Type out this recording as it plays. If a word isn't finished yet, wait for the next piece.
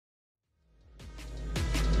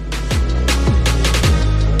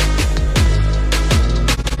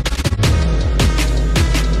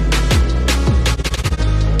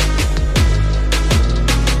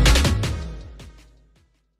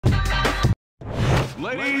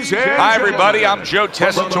Hi, everybody. I'm Joe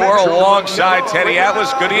Tessitore alongside Teddy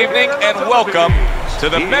Atlas. Good evening and welcome to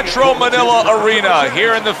the Metro Manila Arena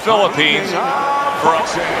here in the Philippines. Round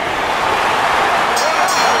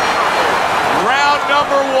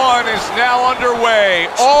number one is now underway.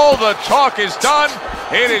 All the talk is done.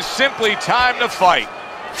 It is simply time to fight.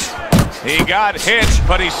 He got hit,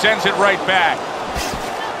 but he sends it right back.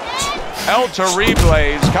 El Terrible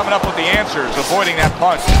is coming up with the answers, avoiding that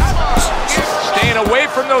punch. Staying away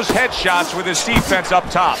from those headshots with his defense up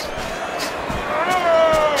top.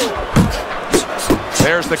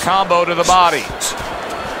 There's the combo to the body.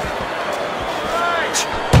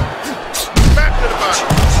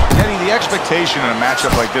 Eddie, the expectation in a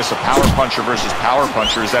matchup like this, a power puncher versus power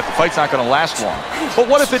puncher, is that the fight's not going to last long. But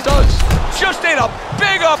what if it does? Just ate a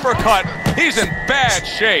big uppercut. He's in bad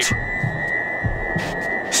shape.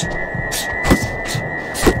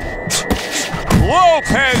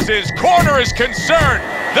 Lopez's corner is concerned.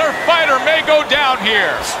 Their fighter may go down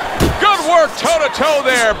here. Good work toe-to-toe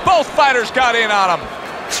there. Both fighters got in on him.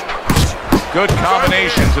 Good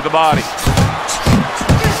combination to the body.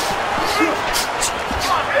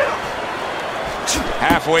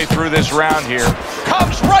 Halfway through this round here.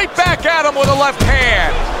 Comes right back at him with a left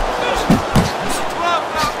hand.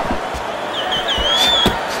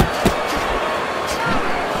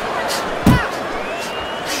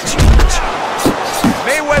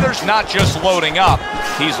 Mayweather's not just loading up,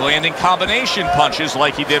 he's landing combination punches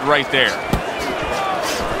like he did right there.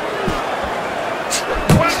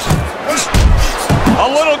 A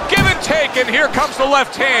little give and take, and here comes the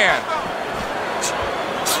left hand.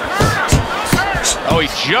 Oh, he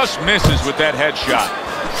just misses with that headshot.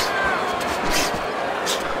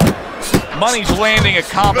 Money's landing a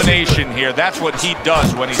combination here. That's what he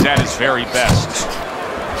does when he's at his very best.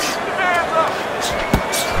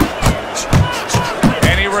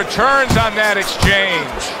 Returns on that exchange.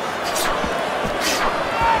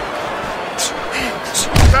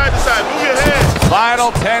 Side to side, move your head.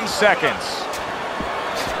 Final 10 seconds.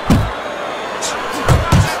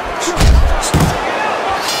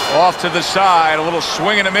 Off to the side, a little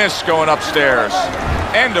swing and a miss going upstairs.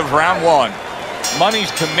 End of round one.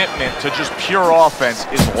 Money's commitment to just pure offense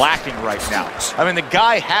is lacking right now. I mean, the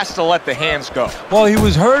guy has to let the hands go. Well, he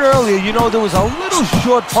was hurt earlier. You know, there was a little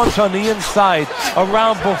short punch on the inside a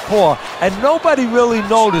round before, and nobody really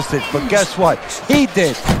noticed it. But guess what? He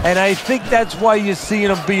did. And I think that's why you're seeing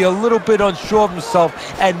him be a little bit unsure of himself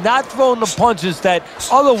and not throwing the punches that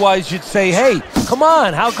otherwise you'd say, hey, come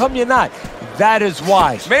on, how come you're not? That is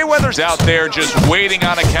why. Mayweather's out there just waiting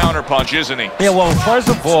on a counterpunch, isn't he? Yeah, well, first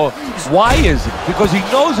of all, why is it? Because he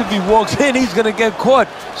knows if he walks in, he's going to get caught.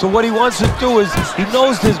 So what he wants to do is, he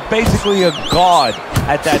knows there's basically a guard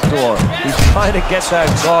at that door. He's trying to get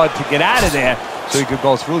that guard to get out of there so he could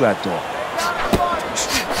go through that door.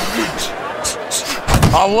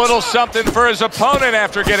 A little something for his opponent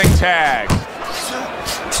after getting tagged.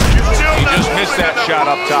 He just missed that shot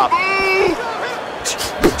up top.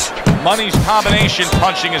 Money's combination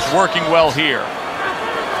punching is working well here.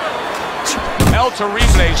 El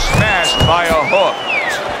Terrible smashed by a hook.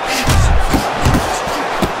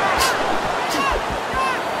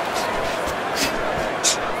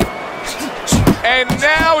 And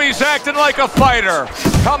now he's acting like a fighter.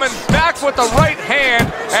 Coming back with the right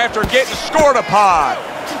hand after getting scored upon.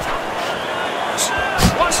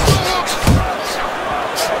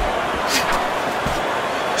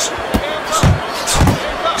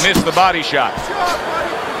 Missed the body shot.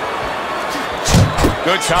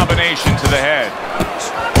 Good combination to the head.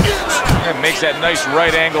 And makes that nice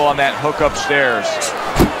right angle on that hook upstairs.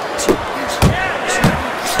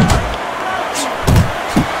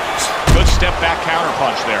 Good step back counter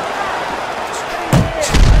punch there.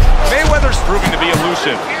 Mayweather's proving to be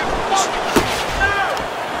elusive.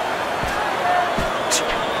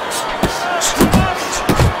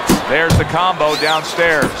 There's the combo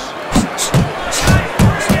downstairs.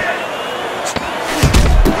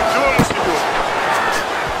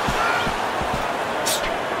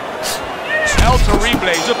 El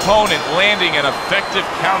Terrible's opponent landing an effective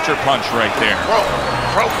counter punch right there.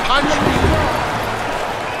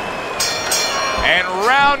 And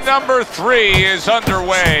round number 3 is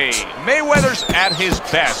underway. Mayweather's at his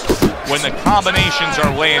best when the combinations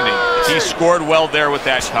are landing. He scored well there with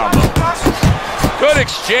that combo. Good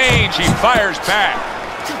exchange. He fires back.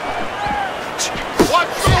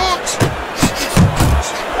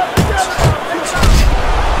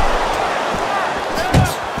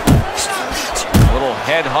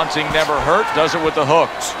 Head hunting never hurt, does it with the hook.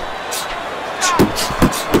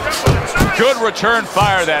 Good return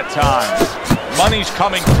fire that time. Money's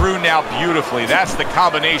coming through now beautifully. That's the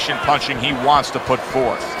combination punching he wants to put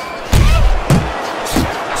forth.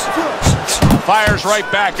 Fires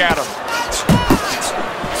right back at him.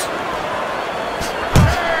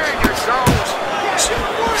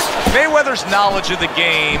 Mayweather's knowledge of the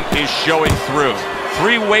game is showing through.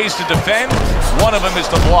 3 ways to defend. One of them is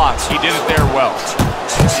to block. He did it there well.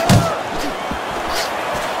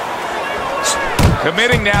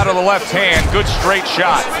 Committing now to the left hand. Good straight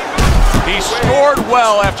shot. He scored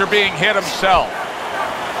well after being hit himself.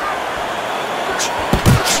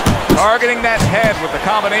 Targeting that head with the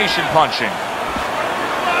combination punching.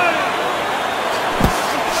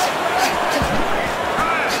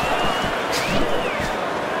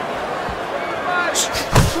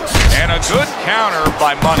 And a good counter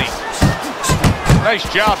by Money. Nice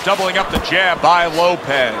job doubling up the jab by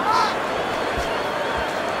Lopez.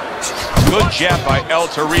 Good jab by El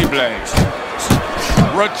Terrible.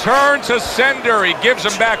 Return to sender. He gives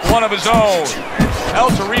him back one of his own. El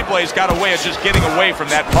Terrible's got a way of just getting away from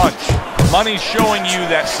that punch. Money's showing you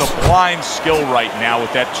that sublime skill right now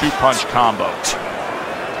with that 2-punch combo.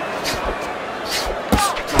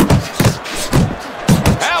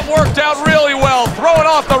 That worked out really well. Throwing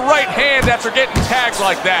off the right hand after getting tagged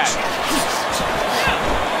like that.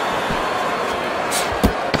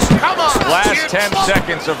 Come on. Last 10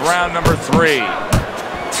 seconds of round number 3.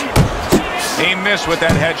 He missed with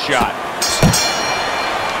that headshot.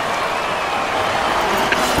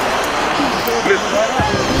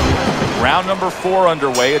 Round number 4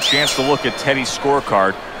 underway. A chance to look at Teddy's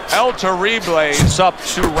scorecard. El Terrible is up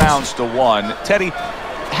 2 rounds to 1. Teddy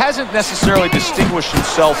hasn't necessarily distinguished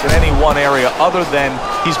himself in any one area other than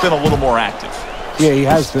he's been a little more active. Yeah, he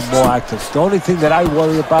has been more active. The only thing that I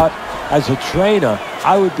worry about as a trainer,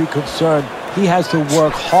 I would be concerned he has to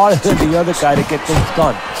work harder than the other guy to get things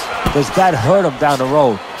done. Does that hurt him down the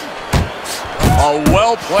road? A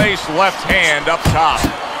well-placed left hand up top.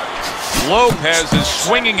 Lopez is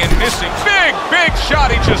swinging and missing. Big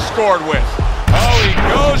shot he just scored with. Oh, he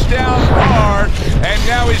goes down hard, and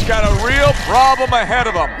now he's got a real problem ahead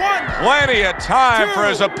of him. Plenty of time for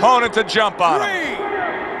his opponent to jump on him.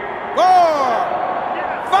 3, 4,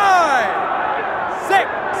 5, 6,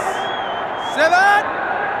 7,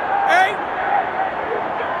 8.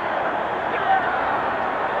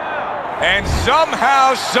 And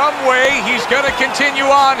somehow, some way, he's going to continue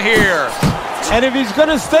on here. And if he's going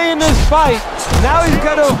to stay in this fight, now he's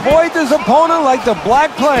got to avoid this opponent like the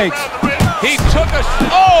Black Plague. He took a...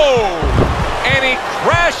 Oh! And he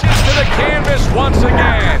crashes to the canvas once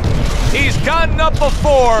again. He's gotten up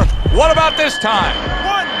before. What about this time?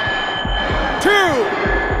 1, 2.